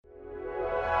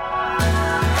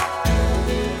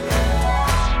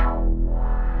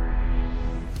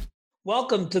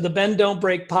Welcome to the Bend Don't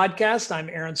Break podcast. I'm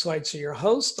Aaron Schweitzer, your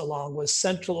host, along with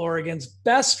Central Oregon's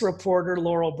best reporter,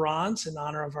 Laurel Bronze, in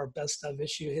honor of our best of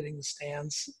issue hitting the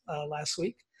stands last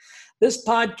week. This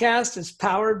podcast is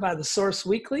powered by The Source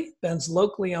Weekly, Bend's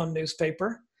locally owned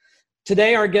newspaper.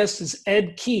 Today, our guest is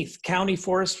Ed Keith, County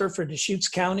Forester for Deschutes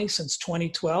County since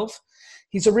 2012.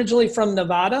 He's originally from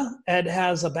Nevada. Ed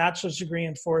has a bachelor's degree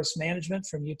in forest management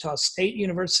from Utah State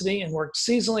University and worked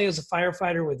seasonally as a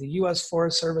firefighter with the U.S.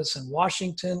 Forest Service in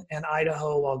Washington and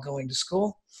Idaho while going to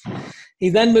school. He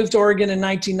then moved to Oregon in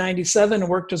 1997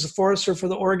 and worked as a forester for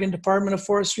the Oregon Department of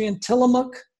Forestry in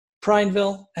Tillamook,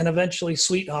 Prineville, and eventually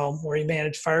Sweet Home, where he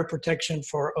managed fire protection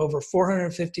for over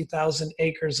 450,000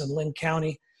 acres in Linn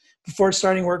County before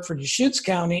starting work for Deschutes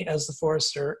County as the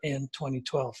forester in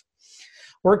 2012.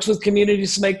 Works with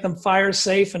communities to make them fire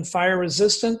safe and fire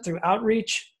resistant through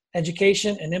outreach,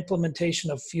 education, and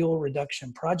implementation of fuel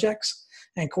reduction projects,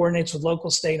 and coordinates with local,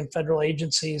 state, and federal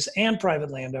agencies and private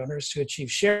landowners to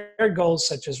achieve shared goals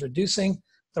such as reducing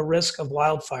the risk of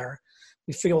wildfire.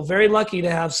 We feel very lucky to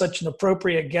have such an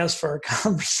appropriate guest for our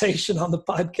conversation on the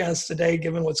podcast today,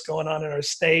 given what's going on in our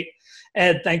state.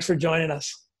 Ed, thanks for joining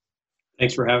us.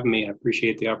 Thanks for having me. I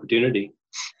appreciate the opportunity.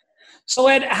 So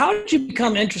Ed, how did you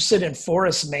become interested in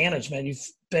forest management? You've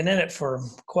been in it for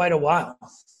quite a while.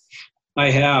 I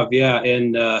have, yeah.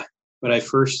 And when I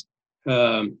first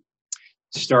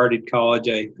started college,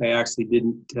 I actually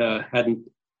hadn't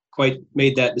quite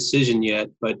made that decision yet,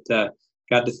 but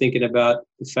got to thinking about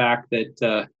the fact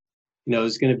that, it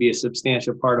was going to be a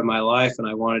substantial part of my life, and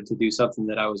I wanted to do something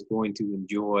that I was going to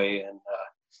enjoy.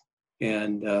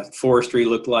 And forestry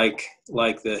looked like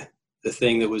the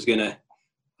thing that was going to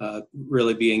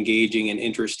really be engaging and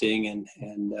interesting,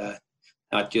 and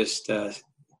not just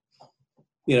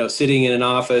sitting in an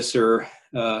office or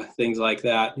things like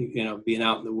that. Being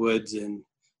out in the woods and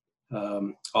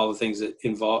all the things that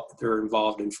are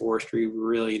involved in forestry were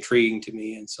really intriguing to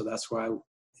me, and so that's why I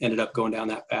ended up going down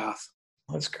that path.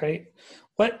 That's great.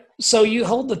 So you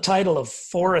hold the title of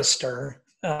forester,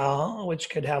 which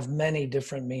could have many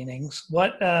different meanings.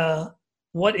 What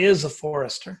is a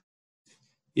forester?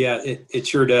 Yeah, it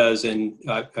sure does. And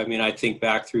I think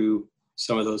back through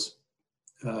some of those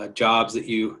jobs that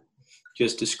you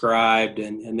just described,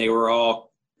 and they were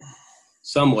all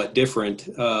somewhat different.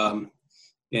 The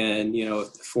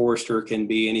forester can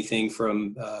be anything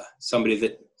from somebody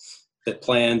that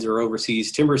plans or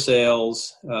oversees timber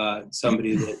sales,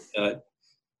 somebody that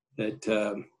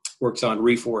works on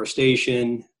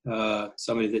reforestation,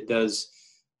 somebody that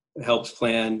helps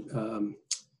plan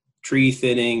tree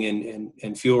thinning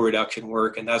and fuel reduction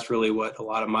work. And that's really what a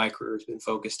lot of my career has been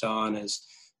focused on, is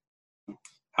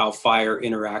how fire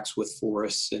interacts with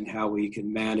forests and how we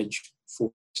can manage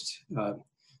forests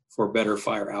for better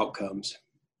fire outcomes.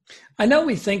 I know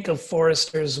we think of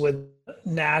foresters at a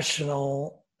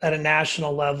national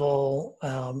level,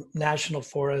 national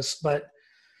forests, but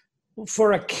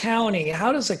for a county,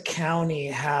 why does a county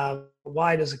have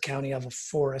a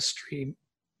forestry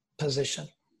position?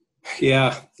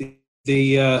 Yeah,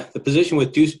 the position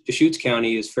with Deschutes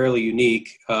County is fairly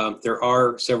unique. There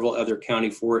are several other county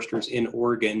foresters in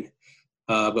Oregon,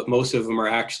 but most of them are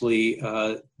actually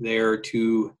there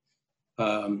to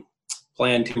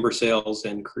plan timber sales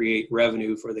and create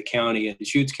revenue for the county. And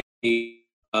Deschutes County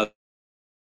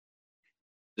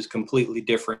is completely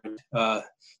different. The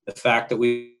fact that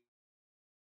we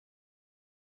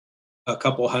a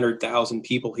couple 100,000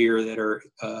 people here that are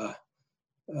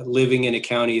living in a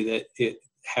county that it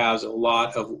has a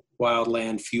lot of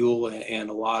wildland fuel and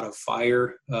a lot of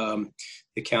fire.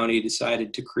 The county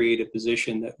decided to create a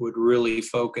position that would really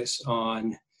focus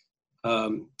on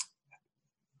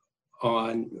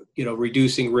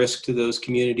reducing risk to those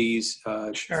communities,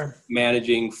 Sure.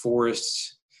 managing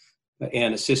forests,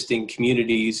 and assisting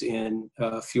communities in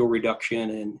fuel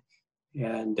reduction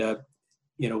and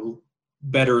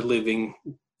better living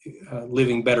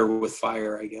better with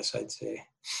fire, I guess I'd say.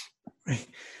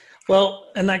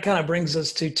 Well, and that kind of brings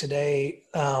us to today.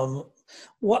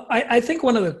 I think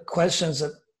one of the questions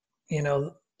that,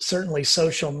 certainly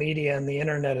social media and the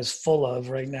internet is full of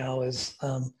right now is,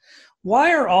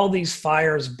 why are all these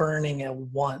fires burning at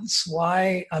once?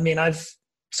 Why? I mean, I've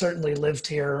certainly lived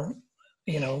here,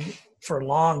 for a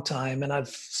long time, and I've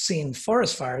seen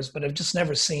forest fires, but I've just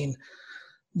never seen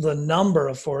the number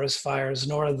of forest fires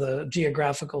nor the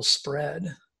geographical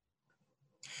spread.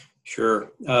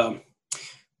 Sure.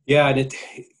 Yeah, and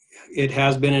it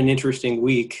has been an interesting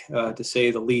week, to say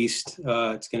the least.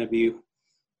 It's going to be,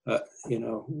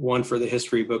 one for the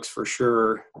history books for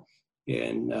sure.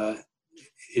 And it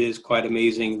is quite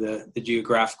amazing the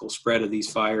geographical spread of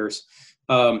these fires.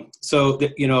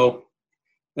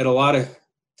 that a lot of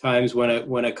times when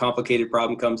a complicated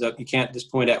problem comes up, you can't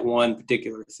just point at one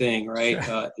particular thing, right?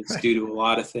 Sure. It's Right. due to a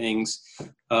lot of things.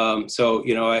 So,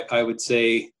 I would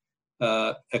say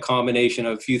a combination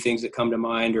of a few things that come to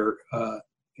mind are,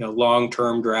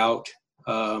 long-term drought.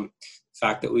 The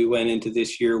fact that we went into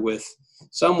this year with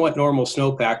somewhat normal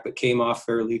snowpack, but came off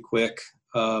fairly quick.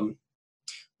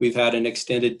 We've had an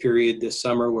extended period this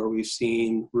summer where we've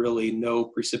seen really no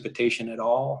precipitation at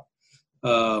all.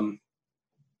 And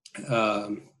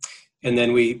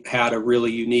then we had a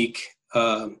really unique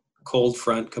cold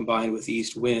front combined with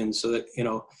east winds. So that,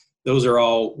 those are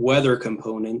all weather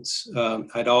components.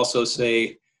 I'd also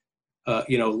say,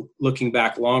 looking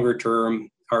back longer term,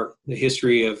 the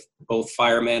history of both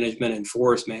fire management and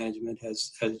forest management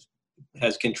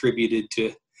has contributed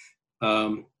to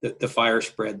the fire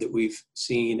spread that we've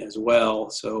seen as well.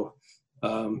 So,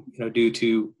 due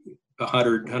to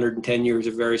 110 years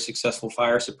of very successful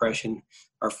fire suppression,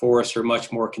 our forests are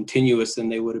much more continuous than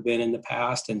they would have been in the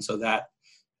past. And so that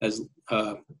has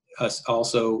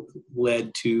also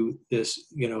led to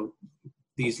this,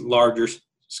 these larger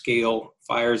scale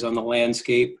fires on the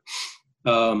landscape.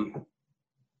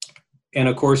 And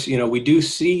of course, we do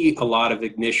see a lot of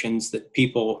ignitions that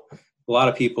a lot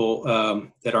of people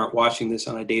that aren't watching this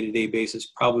on a day-to-day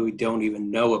basis probably don't even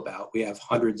know about. We have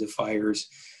hundreds of fires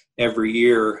every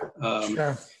year.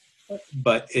 Sure.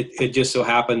 But it just so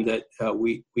happened that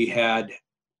we had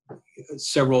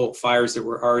several fires that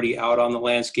were already out on the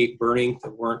landscape burning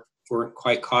that weren't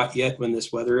quite caught yet when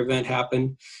this weather event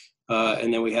happened.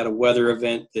 And then we had a weather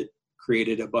event that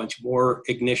created a bunch more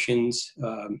ignitions.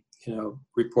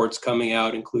 Reports coming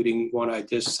out, including one I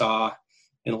just saw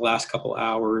in the last couple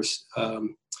hours,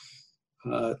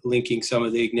 linking some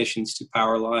of the ignitions to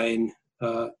power line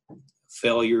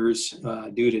failures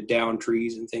due to down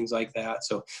trees and things like that.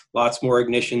 So lots more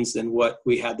ignitions than what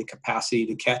we had the capacity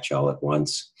to catch all at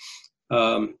once.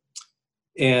 And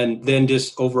then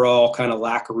just overall kind of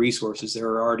lack of resources. There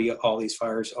are already all these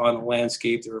fires on the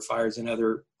landscape. There were fires in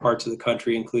other parts of the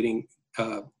country, including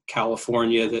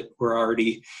California, that were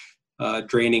already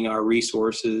draining our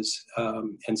resources.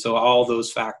 And so all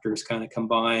those factors kind of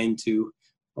combine to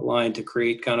align to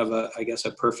create kind of a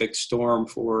perfect storm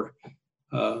for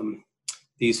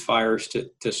these fires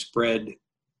to spread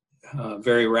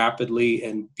very rapidly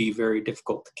and be very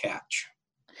difficult to catch.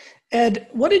 Ed,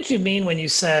 what did you mean when you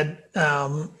said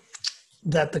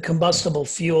that the combustible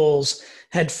fuels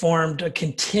had formed a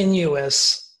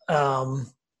continuous,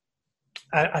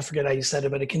 I forget how you said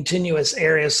it, but a continuous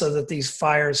area so that these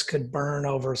fires could burn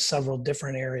over several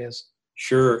different areas?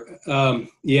 Sure.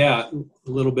 Yeah, a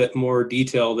little bit more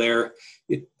detail there.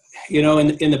 In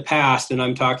the past, and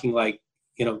I'm talking like,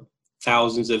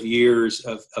 thousands of years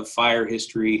of fire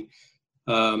history,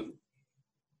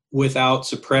 without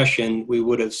suppression, we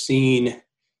would have seen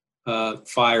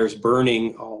fires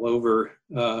burning all over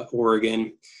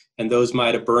Oregon, and those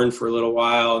might have burned for a little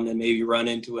while and then maybe run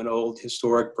into an old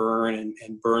historic burn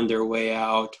and burn their way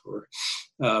out. Or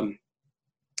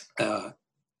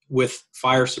with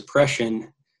fire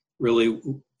suppression, really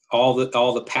all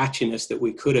the patchiness that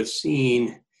we could have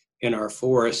seen in our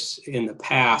forests in the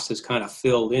past has kind of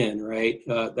filled in, right?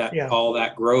 All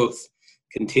that growth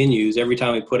continues. Every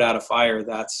time we put out a fire,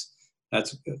 that's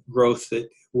growth that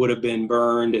would have been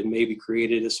burned and maybe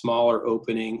created a smaller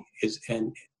opening.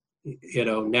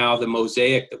 Now the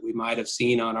mosaic that we might have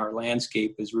seen on our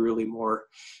landscape is really more,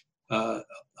 a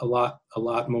lot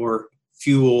more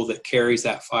fuel that carries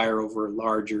that fire over a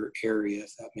larger area,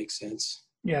 if that makes sense.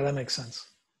 Yeah, that makes sense.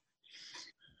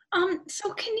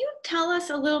 So can you tell us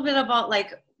a little bit about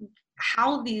like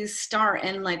how these start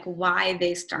and like why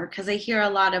they start? Because I hear a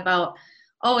lot about,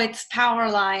 it's power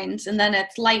lines, and then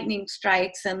it's lightning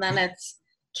strikes, and then it's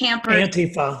campers.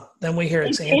 Antifa. Then we hear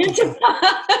it's Antifa.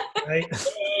 Right?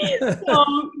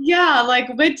 So, yeah, like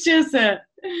which is it?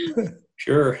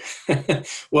 Sure.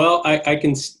 Well, I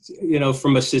can,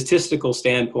 from a statistical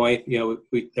standpoint,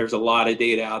 there's a lot of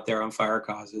data out there on fire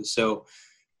causes. So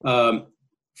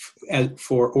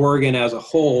for Oregon as a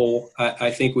whole,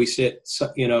 I think we sit,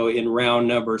 in round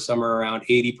numbers, somewhere around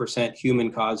 80%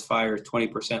 human-caused fires,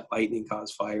 20%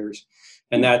 lightning-caused fires.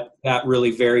 And that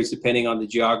really varies depending on the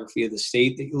geography of the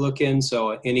state that you look in.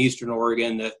 So in Eastern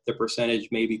Oregon, the percentage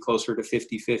may be closer to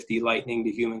 50-50 lightning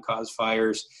to human-caused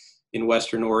fires. In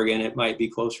Western Oregon, it might be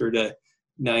closer to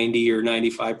 90 or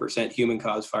 95%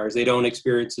 human-caused fires. They don't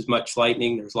experience as much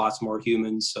lightning. There's lots more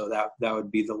humans, so that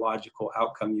would be the logical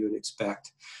outcome you would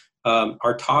expect.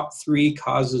 Our top three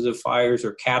causes of fires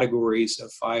or categories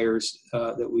of fires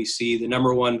that we see, the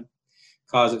number one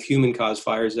cause of human-caused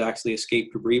fires is actually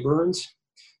escape debris burns.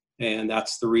 And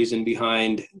that's the reason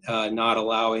behind not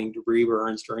allowing debris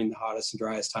burns during the hottest and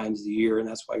driest times of the year. And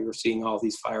that's why you're seeing all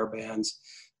these fire bans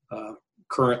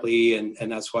currently.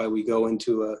 And that's why we go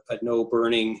into a no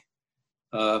burning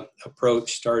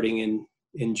approach starting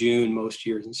in June most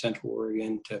years in Central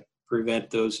Oregon to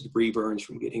prevent those debris burns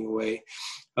from getting away.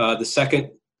 The second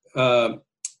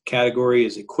category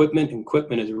is equipment.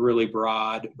 Equipment is really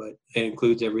broad, but it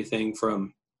includes everything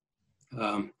from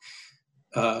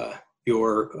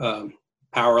your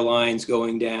power lines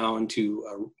going down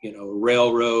to a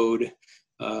railroad,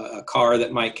 a car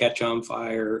that might catch on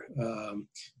fire,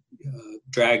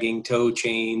 dragging tow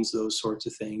chains, those sorts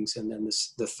of things. And then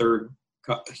the third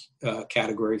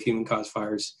category of human-caused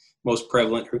fires, most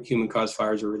prevalent human-caused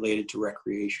fires are related to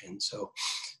recreation. So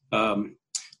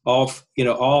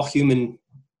all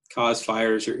human-caused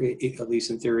fires are, at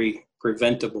least in theory,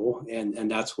 preventable, and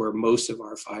that's where most of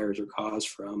our fires are caused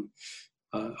from.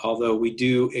 Although we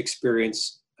do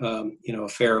experience a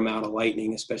fair amount of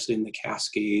lightning, especially in the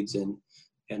Cascades and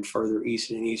further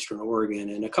east in eastern Oregon.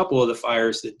 And a couple of the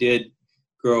fires that did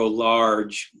grow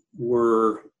large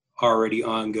were already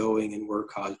ongoing and were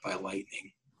caused by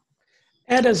lightning.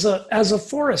 Ed, as a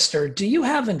forester, do you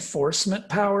have enforcement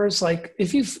powers? Like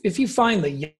if you find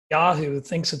the Yahoo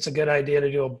thinks it's a good idea to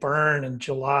do a burn in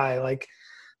July, like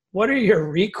what are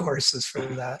your recourses for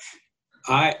that?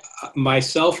 I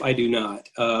do not.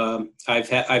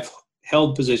 I've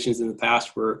held positions in the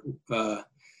past where a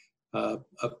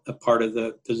part of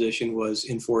the position was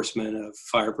enforcement of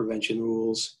fire prevention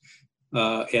rules,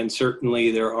 and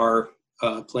certainly there are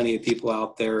plenty of people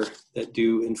out there that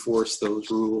do enforce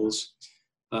those rules.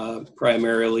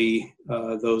 Primarily,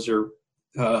 those are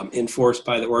enforced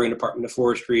by the Oregon Department of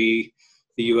Forestry,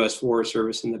 the U.S. Forest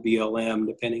Service, and the BLM,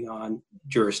 depending on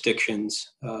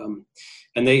jurisdictions.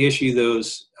 And they issue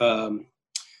those,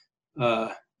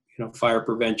 fire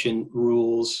prevention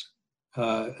rules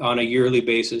on a yearly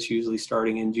basis, usually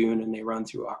starting in June, and they run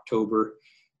through October.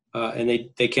 And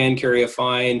they can carry a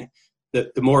fine.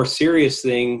 The more serious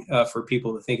thing for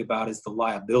people to think about is the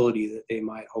liability that they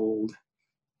might hold.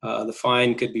 The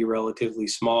fine could be relatively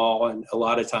small, and a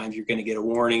lot of times you're going to get a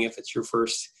warning if it's your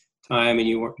first time and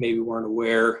you maybe weren't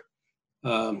aware.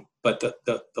 But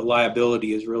the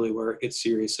liability is really where it gets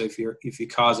serious. So if you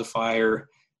cause a fire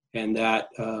and that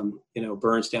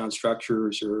burns down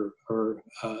structures or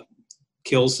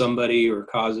kills somebody or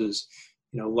causes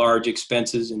large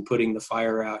expenses in putting the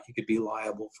fire out, you could be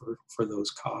liable for those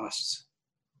costs.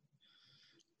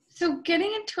 So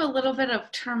getting into a little bit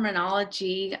of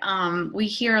terminology, we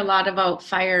hear a lot about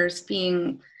fires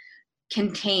being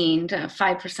contained,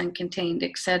 5% contained,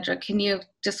 et cetera. Can you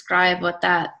describe what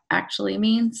that actually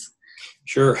means?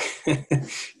 Sure.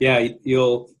 Yeah,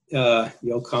 you'll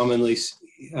commonly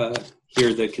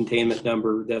hear the containment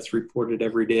number that's reported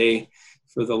every day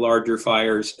for the larger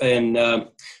fires. And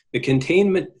the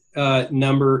containment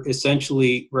number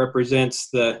essentially represents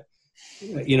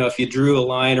if you drew a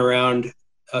line around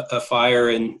a fire,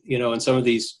 and in some of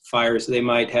these fires they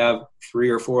might have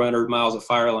 300 or 400 miles of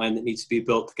fire line that needs to be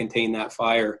built to contain that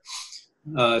fire.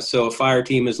 So a fire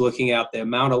team is looking at the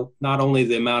amount of, not only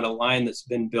the amount of line that's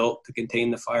been built to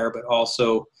contain the fire, but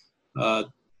also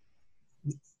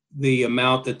the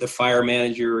amount that the fire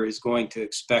manager is going to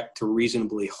expect to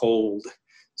reasonably hold.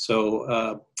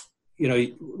 So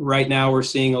right now we're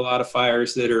seeing a lot of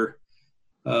fires that are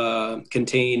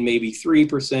contain maybe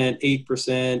 3%,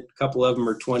 8%, a couple of them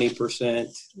are 20%.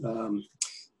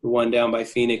 The one down by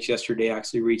Phoenix yesterday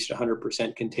actually reached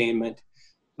 100% containment.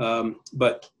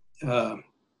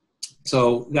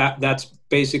 So that's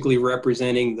basically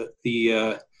representing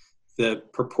the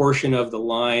proportion of the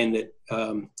line that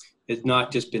has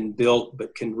not just been built,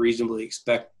 but can reasonably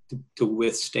expect to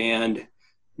withstand,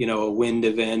 a wind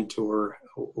event or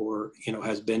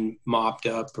has been mopped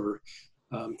up or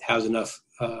has enough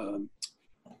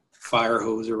fire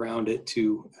hose around it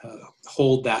to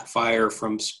hold that fire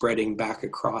from spreading back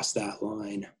across that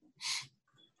line.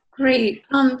 Great.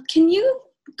 Can you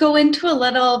go into a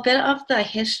little bit of the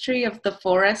history of the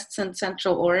forests in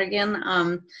Central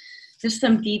Oregon? Just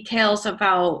some details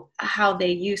about how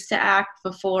they used to act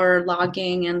before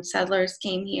logging and settlers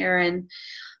came here, and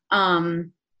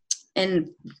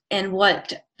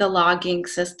what the logging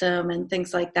system and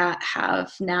things like that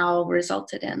have now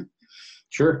resulted in.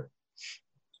 Sure.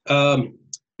 And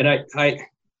I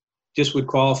just would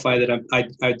qualify that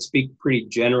I'd speak pretty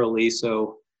generally.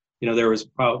 So, there was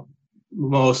probably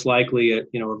most likely a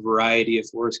variety of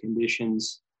forest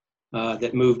conditions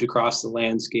that moved across the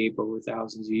landscape over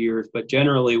thousands of years. But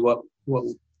generally what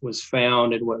was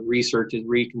found and what research has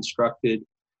reconstructed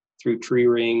through tree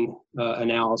ring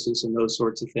analysis and those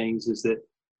sorts of things is that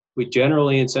we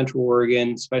generally in Central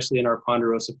Oregon, especially in our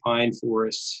ponderosa pine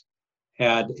forests,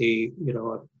 had a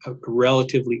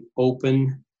relatively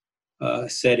open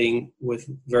setting with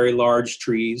very large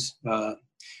trees,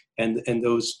 and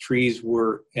those trees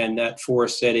were, and that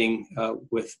forest setting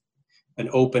with an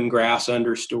open grass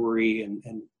understory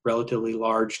and relatively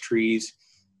large trees,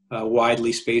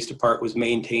 widely spaced apart, was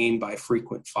maintained by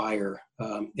frequent fire.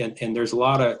 And there's a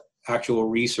lot of actual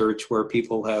research where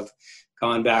people have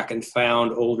gone back and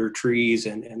found older trees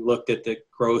and looked at the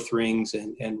growth rings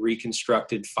and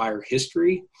reconstructed fire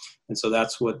history. And so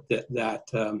that's what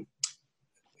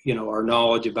our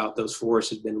knowledge about those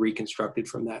forests has been reconstructed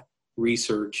from that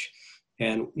research.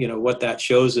 And, what that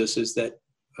shows us is that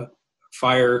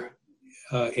fire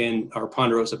in our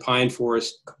ponderosa pine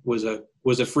forest was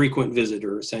a frequent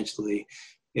visitor, essentially.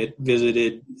 It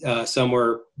visited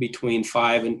somewhere between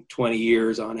 5 and 20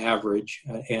 years on average.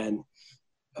 And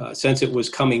since it was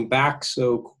coming back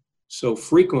so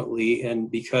frequently, and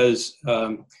because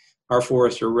our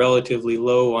forests are relatively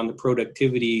low on the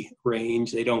productivity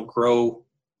range, they don't grow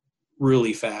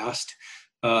really fast.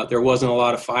 There wasn't a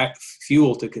lot of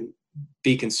fuel to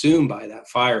be consumed by that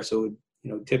fire, so it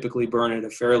would typically burn at a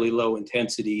fairly low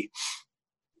intensity.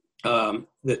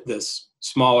 The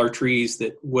smaller trees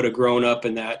that would have grown up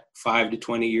in that 5 to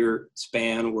 20 year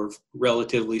span were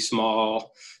relatively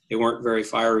small. They weren't very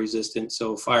fire resistant,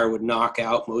 so fire would knock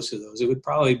out most of those. It would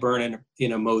probably burn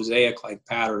in a mosaic-like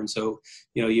pattern. So,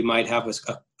 you might have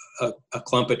a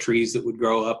clump of trees that would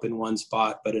grow up in one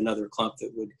spot, but another clump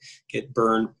that would get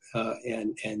burned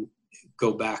and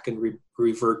go back and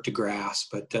revert to grass.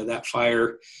 But that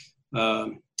fire,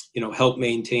 helped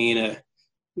maintain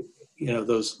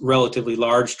those relatively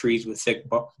large trees with thick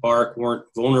bark weren't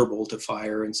vulnerable to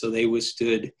fire. And so they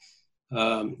withstood,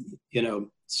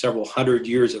 several hundred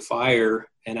years of fire.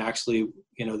 And actually,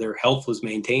 their health was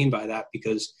maintained by that,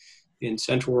 because in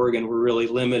Central Oregon, we're really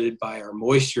limited by our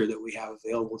moisture that we have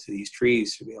available to these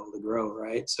trees to be able to grow,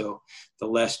 right? So the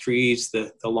less trees,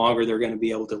 the longer they're going to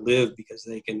be able to live, because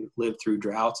they can live through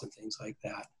droughts and things like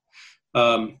that.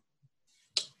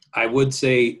 I would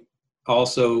say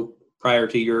also, prior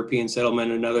to European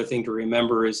settlement, another thing to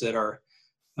remember is that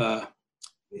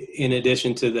in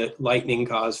addition to the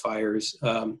lightning-caused fires,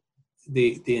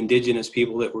 the indigenous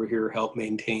people that were here helped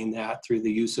maintain that through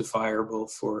the use of fire,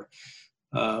 both for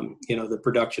the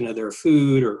production of their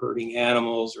food or herding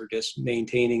animals, or just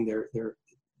maintaining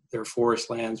their forest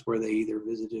lands where they either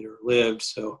visited or lived.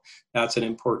 So that's an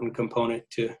important component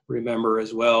to remember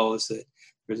as well, is that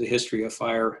there's a history of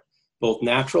fire, both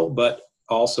natural but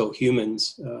also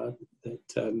humans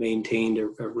that maintained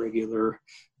a regular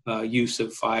use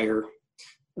of fire.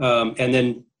 And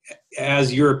then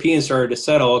as Europeans started to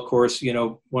settle, of course,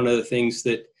 one of the things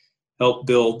that helped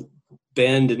build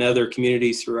Bend and other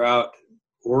communities throughout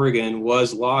Oregon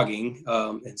was logging.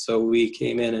 And so we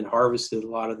came in and harvested a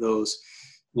lot of those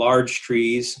large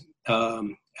trees.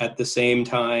 At the same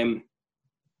time,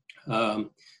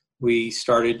 we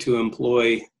started to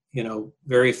employ,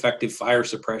 very effective fire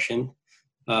suppression.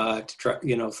 To try,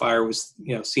 fire was,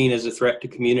 seen as a threat to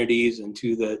communities and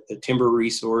to the timber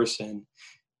resource, and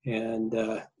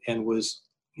was,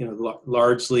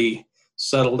 largely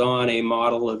settled on a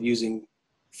model of using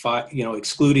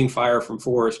excluding fire from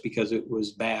forests because it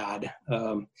was bad.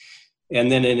 And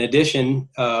then in addition,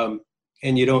 and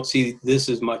you don't see this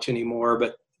as much anymore,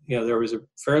 but there was a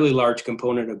fairly large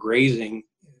component of grazing.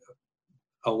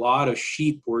 A lot of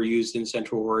sheep were used in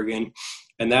Central Oregon,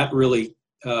 and that really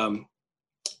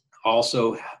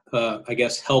also, I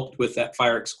guess, helped with that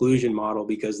fire exclusion model,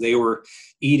 because they were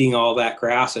eating all that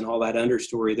grass and all that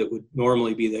understory that would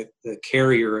normally be the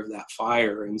carrier of that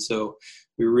fire. And so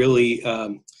we really,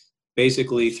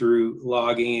 basically through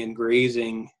logging and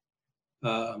grazing,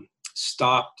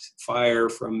 stopped fire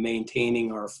from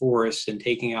maintaining our forests and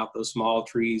taking out those small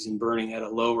trees and burning at a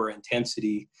lower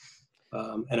intensity.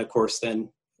 And of course, then,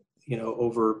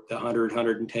 over the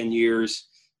 110 years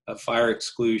of fire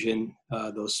exclusion,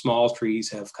 those small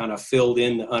trees have kind of filled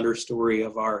in the understory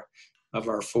of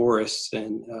our forests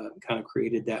and kind of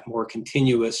created that more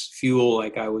continuous fuel,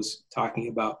 like I was talking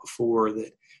about before,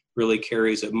 that really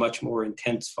carries a much more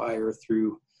intense fire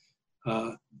through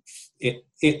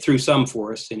through some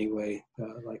forests anyway,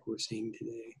 like we're seeing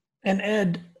today. And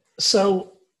Ed,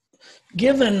 so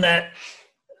given that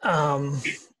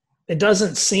it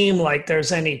doesn't seem like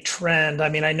there's any trend. I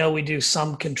mean, I know we do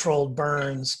some controlled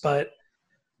burns, but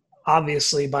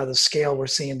obviously by the scale we're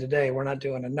seeing today, we're not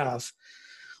doing enough.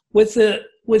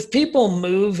 With people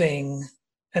moving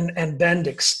and Bend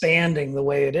expanding the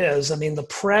way it is, I mean, the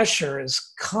pressure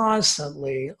is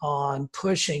constantly on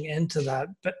pushing into that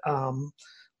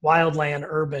wildland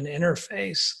urban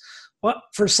interface. What,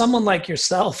 for someone like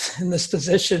yourself in this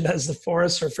position as the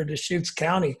forester for Deschutes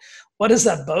County, what does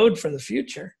that bode for the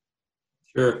future?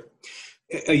 Sure.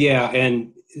 Yeah,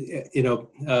 and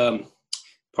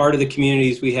part of the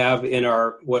communities we have in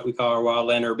our what we call our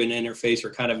wildland urban interface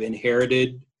are kind of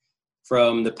inherited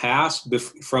from the past,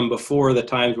 from before the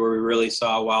times where we really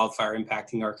saw wildfire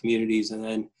impacting our communities,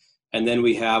 and then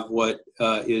we have what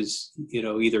is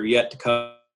either yet to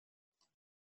come.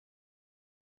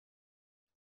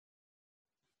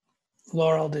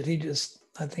 Laurel, did he just?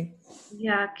 I think.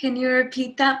 Yeah, can you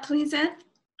repeat that, please, Ed?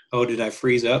 Oh, did I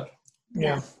freeze up?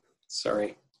 Yeah.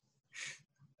 Sorry.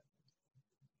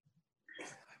 I'm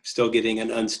still getting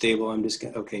an unstable.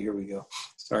 Okay, here we go.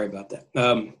 Sorry about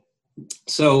that.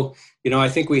 So, I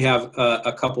think we have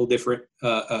a couple different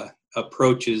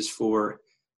approaches for,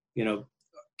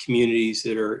 communities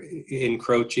that are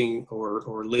encroaching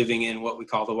or living in what we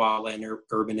call the wildland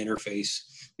urban interface.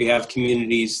 We have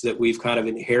communities that we've kind of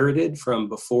inherited from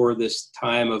before this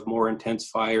time of more intense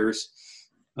fires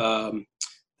that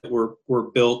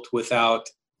were built without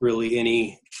really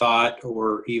any thought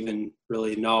or even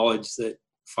really knowledge that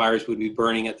fires would be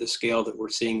burning at the scale that we're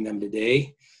seeing them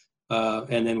today.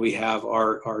 And then we have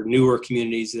our newer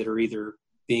communities that are either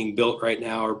being built right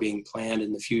now or being planned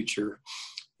in the future.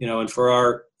 And for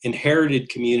our inherited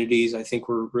communities, I think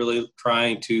we're really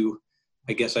trying to,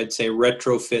 I guess I'd say,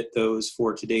 retrofit those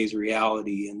for today's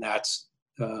reality. And that's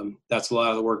a lot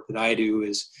of the work that I do,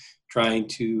 is trying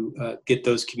to get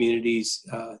those communities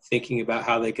thinking about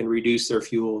how they can reduce their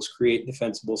fuels, create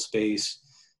defensible space,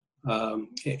 and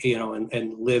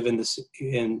live in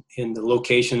the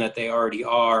location that they already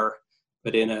are,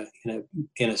 but in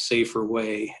a safer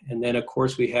way. And then, of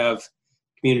course, we have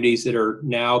communities that are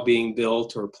now being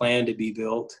built or planned to be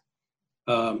built.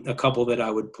 A couple that I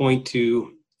would point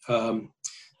to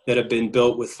that have been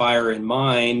built with fire in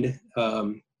mind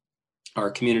are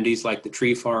communities like the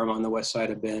Tree Farm on the west side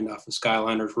of Bend off of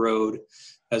Skyliners Road,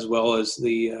 as well as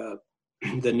the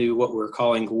new, what we're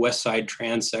calling West Side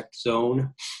Transect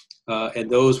Zone. And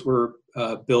those were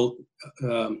built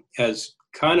as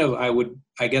kind of,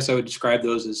 I guess I would describe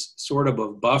those as sort of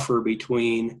a buffer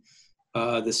between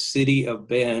the city of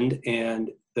Bend and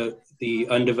the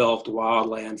undeveloped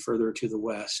wildland further to the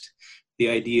west. The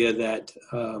idea that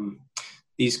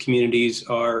these communities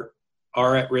are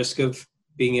at risk of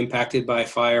being impacted by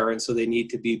fire, and so they need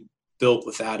to be built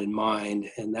with that in mind.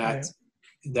 And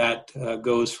that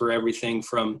goes for everything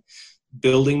from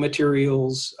building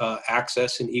materials,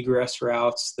 access and egress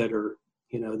routes that are,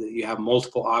 that you have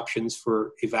multiple options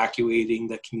for evacuating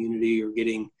the community or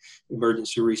getting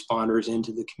emergency responders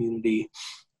into the community,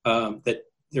 that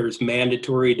there's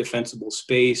mandatory defensible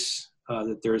space,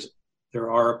 that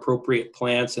there are appropriate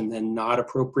plants and then not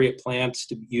appropriate plants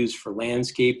to be used for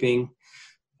landscaping,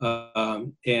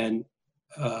 and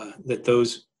that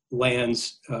those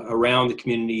lands around the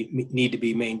community need to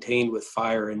be maintained with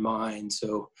fire in mind.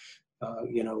 So,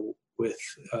 with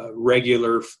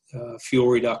regular fuel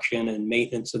reduction and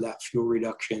maintenance of that fuel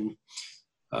reduction.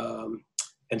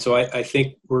 And so I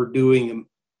think we're doing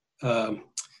a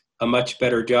much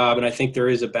better job. And I think there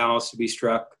is a balance to be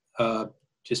struck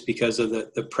just because of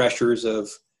the pressures of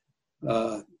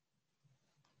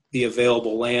the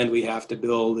available land we have to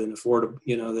build and afford,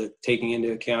 the taking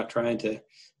into account trying to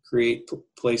create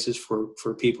places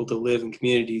for people to live and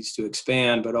communities to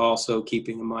expand, but also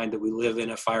keeping in mind that we live in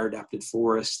a fire adapted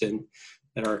forest and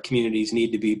that our communities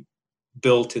need to be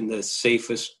built in the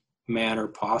safest manner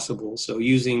possible. So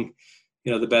using,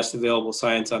 the best available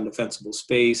science on defensible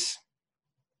space,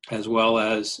 as well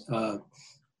as,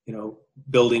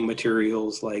 building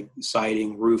materials like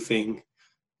siding, roofing,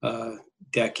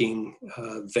 decking,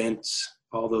 vents,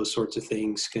 all those sorts of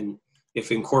things can,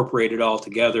 if incorporated all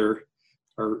together,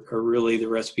 are really the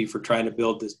recipe for trying to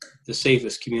build the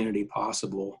safest community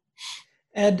possible.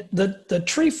 Ed, the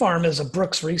Tree Farm is a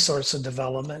Brooks Resource and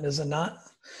Development, is it not?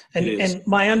 And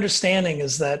my understanding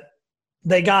is that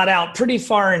they got out pretty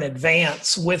far in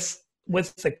advance with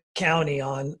the county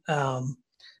on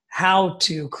how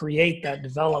to create that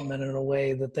development in a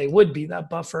way that they would be that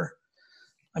buffer.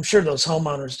 I'm sure those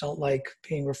homeowners don't like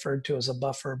being referred to as a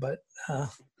buffer, but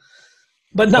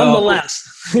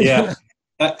nonetheless. Yeah.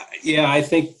 I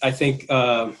think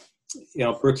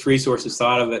Brooks Resources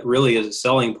thought of it really as a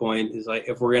selling point. Is like,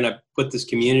 if we're going to put this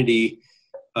community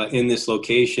in this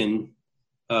location,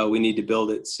 we need to build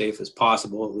it safe as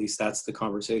possible. At least that's the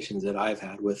conversations that I've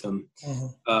had with them.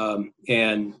 Mm-hmm.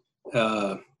 And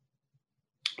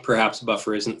perhaps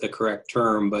buffer isn't the correct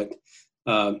term, but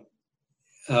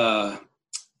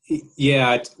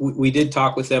we did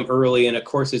talk with them early, and of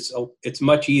course it's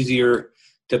much easier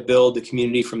to build the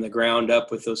community from the ground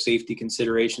up with those safety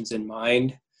considerations in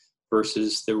mind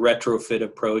versus the retrofit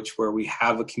approach where we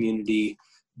have a community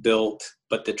built,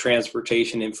 but the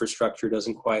transportation infrastructure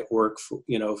doesn't quite work for,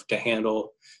 to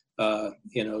handle,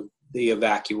 the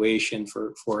evacuation,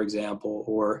 for example,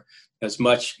 or it's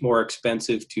much more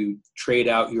expensive to trade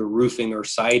out your roofing or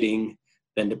siding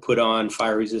than to put on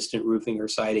fire-resistant roofing or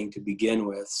siding to begin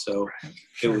with. So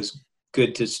It was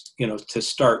good to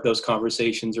start those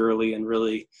conversations early and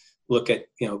really look at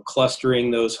clustering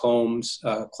those homes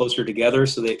closer together.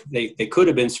 So they could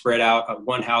have been spread out of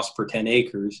one house per 10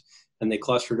 acres, and they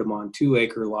clustered them on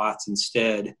 2-acre lots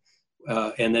instead.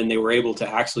 And then they were able to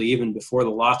actually, even before the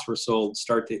lots were sold,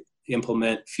 start to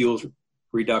implement fuel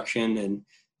reduction, and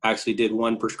actually did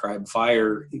one prescribed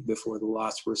fire before the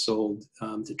lots were sold,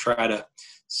 to try to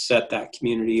set that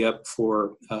community up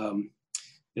for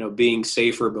being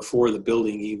safer before the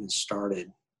building even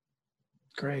started.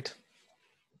 Great.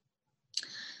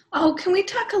 Oh, can we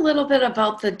talk a little bit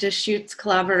about the Deschutes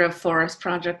Collaborative Forest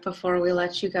Project before we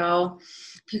let you go?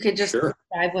 If you could just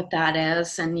describe what that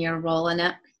is and your role in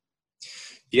it.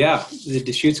 Yeah, the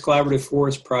Deschutes Collaborative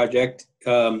Forest Project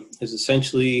is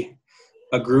essentially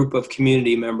a group of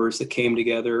community members that came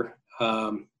together.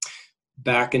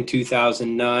 Back in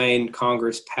 2009,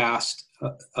 Congress passed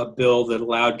a bill that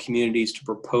allowed communities to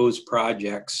propose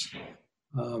projects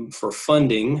for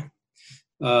funding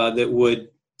that would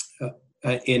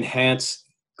enhance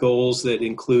goals that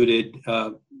included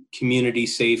community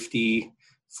safety,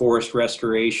 forest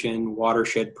restoration,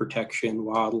 watershed protection,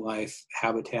 wildlife,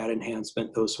 habitat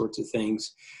enhancement, those sorts of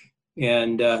things.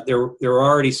 And there are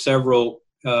already several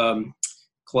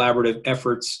collaborative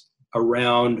efforts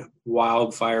around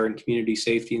wildfire and community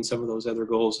safety and some of those other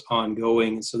goals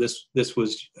ongoing. And so this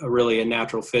was really a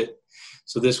natural fit.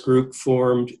 So this group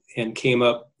formed and came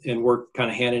up and worked kind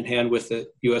of hand in hand with the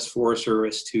U.S. Forest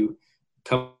Service to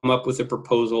come up with a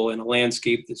proposal and a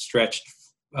landscape that stretched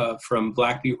from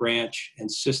Black Butte Ranch and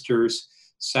Sisters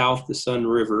south to Sun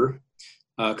River,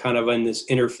 kind of in this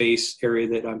interface area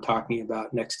that I'm talking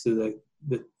about next to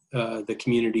the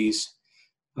communities,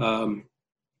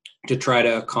 to try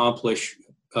to accomplish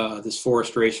this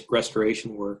forest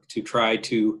restoration work, to try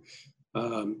to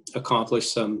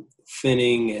accomplish some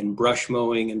thinning and brush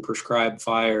mowing and prescribed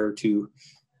fire, to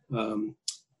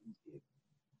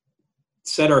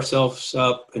set ourselves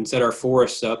up and set our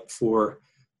forests up for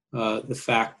the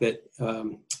fact that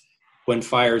when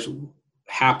fires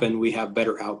happen, we have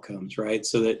better outcomes, right?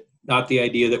 So that not the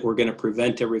idea that we're going to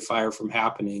prevent every fire from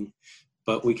happening,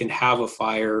 but we can have a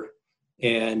fire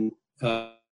and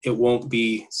it won't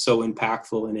be so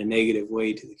impactful in a negative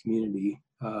way to the community.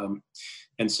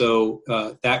 And so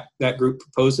that group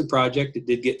proposed a project. It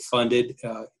did get funded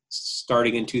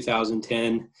starting in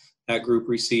 2010. That group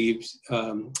received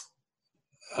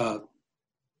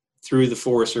through the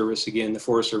Forest Service. Again, the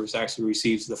Forest Service actually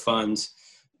receives the funds,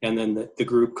 and then the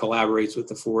group collaborates with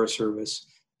the Forest Service.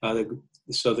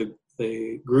 So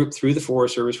the group through the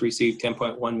Forest Service received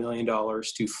 $10.1 million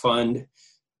to fund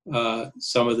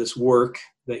some of this work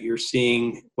that you're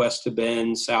seeing west of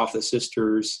Bend, south of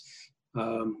Sisters,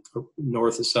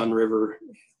 north of Sun River,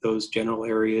 those general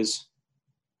areas.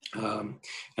 And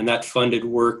that funded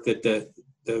work that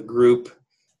the group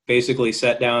basically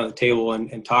sat down at the table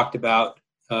and talked about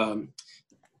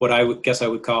what I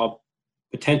would call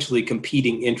potentially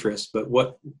competing interests, but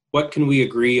what can we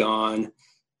agree on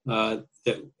that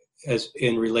as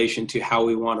in relation to how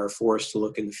we want our forests to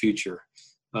look in the future?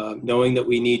 Knowing that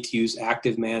we need to use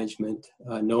active management,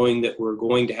 knowing that we're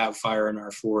going to have fire in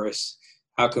our forests,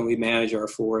 how can we manage our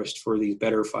forest for these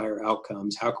better fire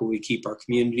outcomes? How can we keep our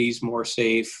communities more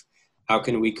safe? How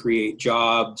can we create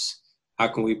jobs? How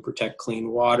can we protect clean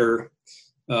water?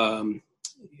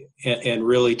 And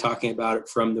really talking about it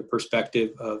from the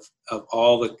perspective of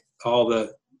all the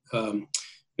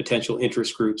potential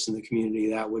interest groups in the community.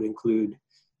 That would include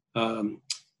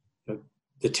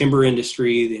the timber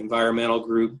industry, the environmental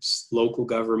groups, local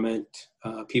government,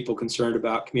 people concerned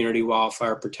about community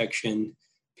wildfire protection,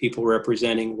 people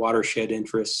representing watershed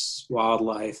interests,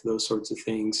 wildlife, those sorts of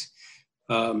things.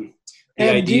 Do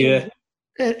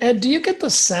you get the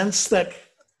sense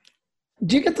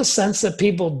that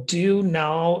people do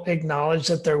now acknowledge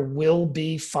that there will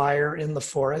be fire in the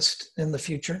forest in the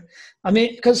future? I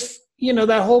mean, because,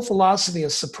 that whole philosophy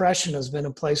of suppression has been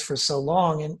in place for so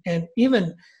long. And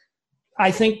even,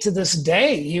 I think to this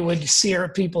day, you would hear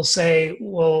people say,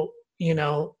 well,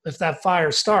 if that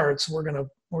fire starts, we're going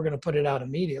to put it out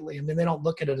immediately. I mean, they don't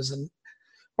look at it as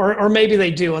or maybe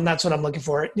they do, and that's what I'm looking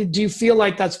for. Do you feel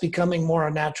like that's becoming more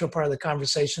a natural part of the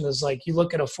conversation, is like you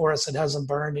look at a forest that hasn't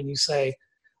burned and you say,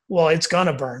 well, it's going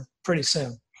to burn. pretty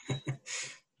soon.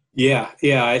 Yeah.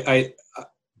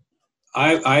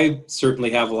 I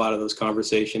certainly have a lot of those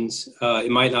conversations.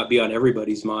 It might not be on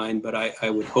everybody's mind, but I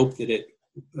would hope that it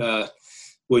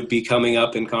would be coming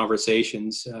up in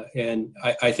conversations. And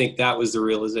I think that was the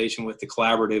realization with the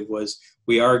collaborative was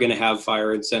we are going to have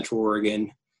fire in Central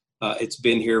Oregon. It's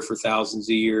been here for thousands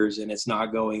of years and it's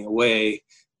not going away.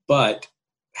 But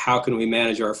how can we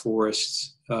manage our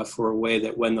forests for a way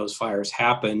that when those fires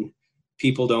happen,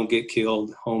 people don't get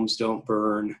killed, homes don't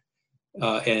burn,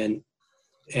 and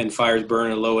fires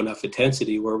burn at a low enough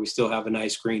intensity where we still have a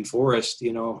nice green forest,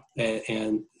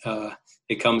 and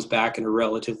it comes back in a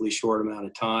relatively short amount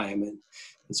of time. And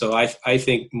so I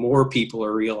think more people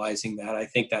are realizing that. I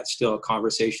think that's still a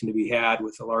conversation to be had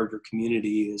with the larger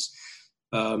community is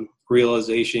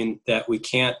realization that we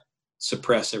can't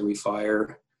suppress every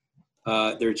fire.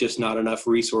 There's just not enough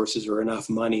resources or enough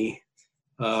money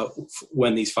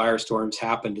when these firestorms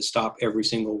happen to stop every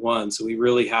single one. So we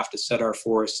really have to set our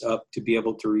forests up to be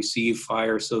able to receive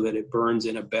fire so that it burns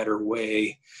in a better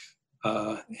way.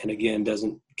 And again,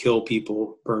 doesn't kill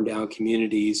people, burn down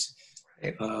communities.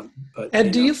 But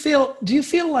Ed, do you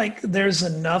feel like there's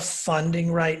enough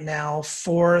funding right now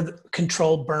for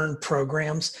controlled burn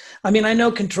programs? I mean, I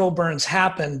know controlled burns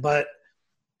happen, but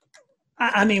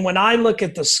I mean, when I look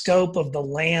at the scope of the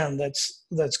land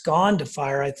that's gone to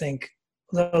fire, I think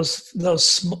those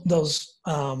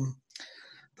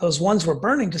ones we're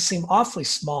burning just seem awfully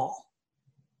small.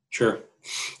 Sure.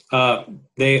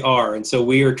 They are. And so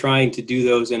we are trying to do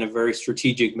those in a very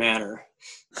strategic manner.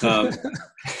 And,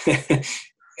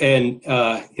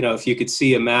 if you could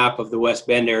see a map of the West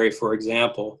Bend area, for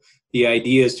example, the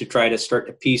idea is to try to start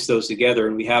to piece those together.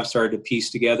 And we have started to piece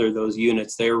together those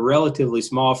units. They're relatively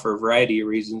small for a variety of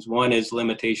reasons. One is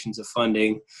limitations of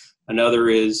funding. Another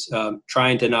is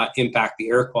trying to not impact the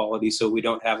air quality so we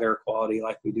don't have air quality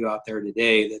like we do out there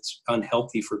today that's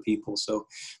unhealthy for people. So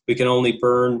we can only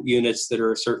burn units that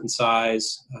are a certain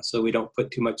size so we don't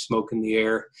put too much smoke in the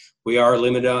air. We are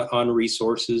limited on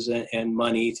resources and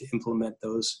money to implement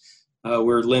those.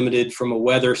 We're limited from a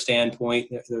weather standpoint.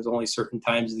 There's only certain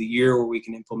times of the year where we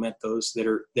can implement those that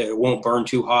it won't burn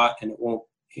too hot and it won't,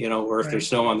 or if there's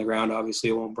snow on the ground, obviously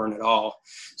it won't burn at all.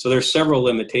 So there's several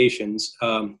limitations.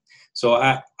 So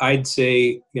I'd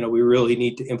say, we really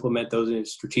need to implement those in a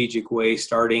strategic way,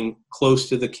 starting close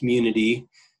to the community,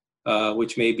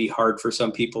 which may be hard for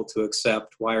some people to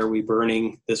accept. Why are we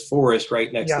burning this forest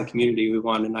right next to the community? We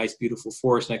want a nice, beautiful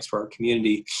forest next to our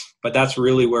community. But that's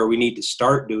really where we need to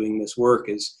start doing this work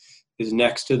is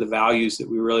next to the values that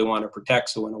we really want to protect.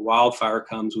 So when a wildfire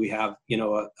comes, we have,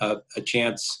 a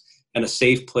chance and a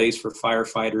safe place for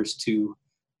firefighters to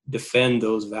defend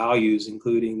those values,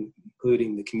 including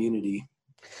the community.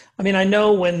 I mean, I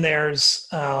know when there's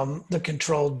the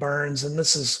controlled burns, and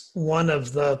this is one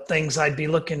of the things I'd be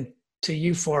looking to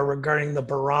you for regarding the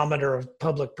barometer of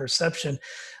public perception.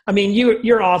 I mean,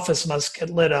 your office must get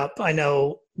lit up. I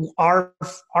know our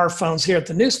phones here at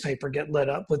the newspaper get lit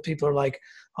up with people who are like,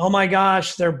 oh my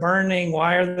gosh, they're burning.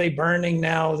 Why are they burning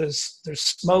now? There's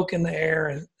smoke in the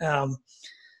air. And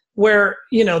where,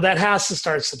 that has to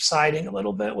start subsiding a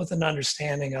little bit with an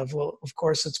understanding of, well, of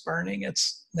course it's burning.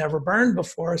 It's never burned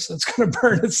before, so it's going to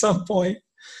burn at some point.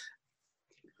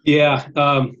 Yeah.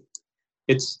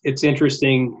 It's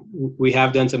interesting. We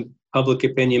have done some public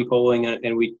opinion polling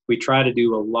and we try to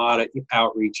do a lot of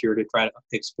outreach here to try to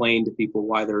explain to people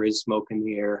why there is smoke in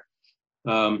the air.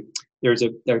 There's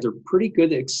a pretty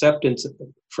good acceptance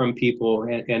from people,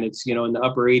 and it's in the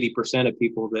upper 80% of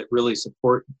people that really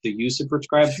support the use of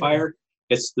prescribed fire.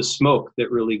 It's the smoke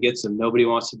that really gets them. Nobody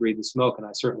wants to breathe the smoke, and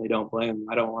I certainly don't blame them.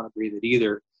 I don't want to breathe it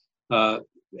either.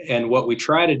 And what we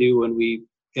try to do when we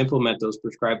implement those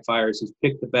prescribed fires is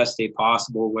pick the best day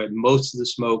possible where most of the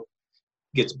smoke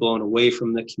gets blown away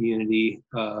from the community,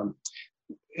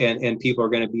 and people are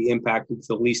going to be impacted to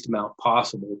the least amount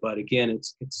possible. But again,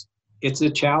 it's a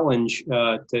challenge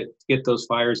to get those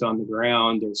fires on the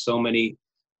ground. There's so many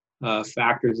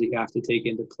factors that you have to take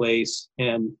into place.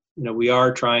 And, we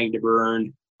are trying to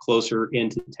burn closer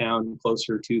into town,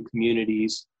 closer to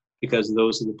communities, because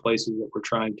those are the places that we're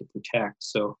trying to protect.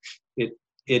 So it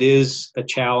is a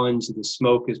challenge. The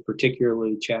smoke is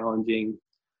particularly challenging.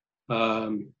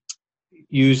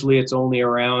 Usually it's only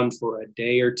around for a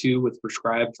day or two with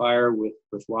prescribed fire. With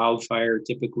wildfire,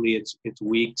 typically it's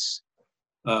weeks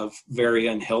of very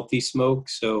unhealthy smoke.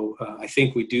 So I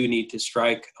think we do need to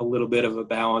strike a little bit of a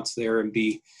balance there and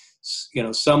be,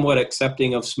 somewhat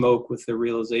accepting of smoke with the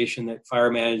realization that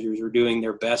fire managers are doing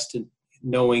their best and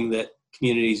knowing that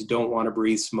communities don't want to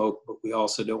breathe smoke, but we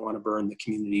also don't want to burn the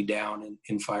community down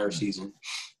in fire season.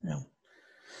 Yeah.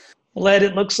 Well, Ed,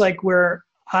 it looks like we're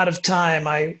out of time.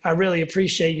 I really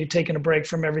appreciate you taking a break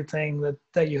from everything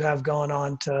that you have going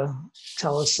on to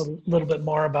tell us a little bit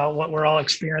more about what we're all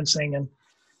experiencing. And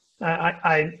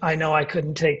I know I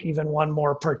couldn't take even one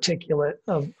more particulate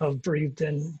of breathed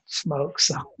in smoke.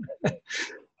 So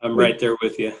I'm right there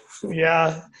with you.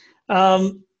 yeah.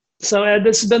 So Ed,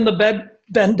 this has been the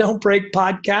Bend Don't Break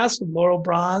podcast with Laurel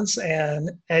Bronze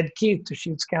and Ed Keith,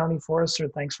 Deschutes County Forester.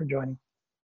 Thanks for joining.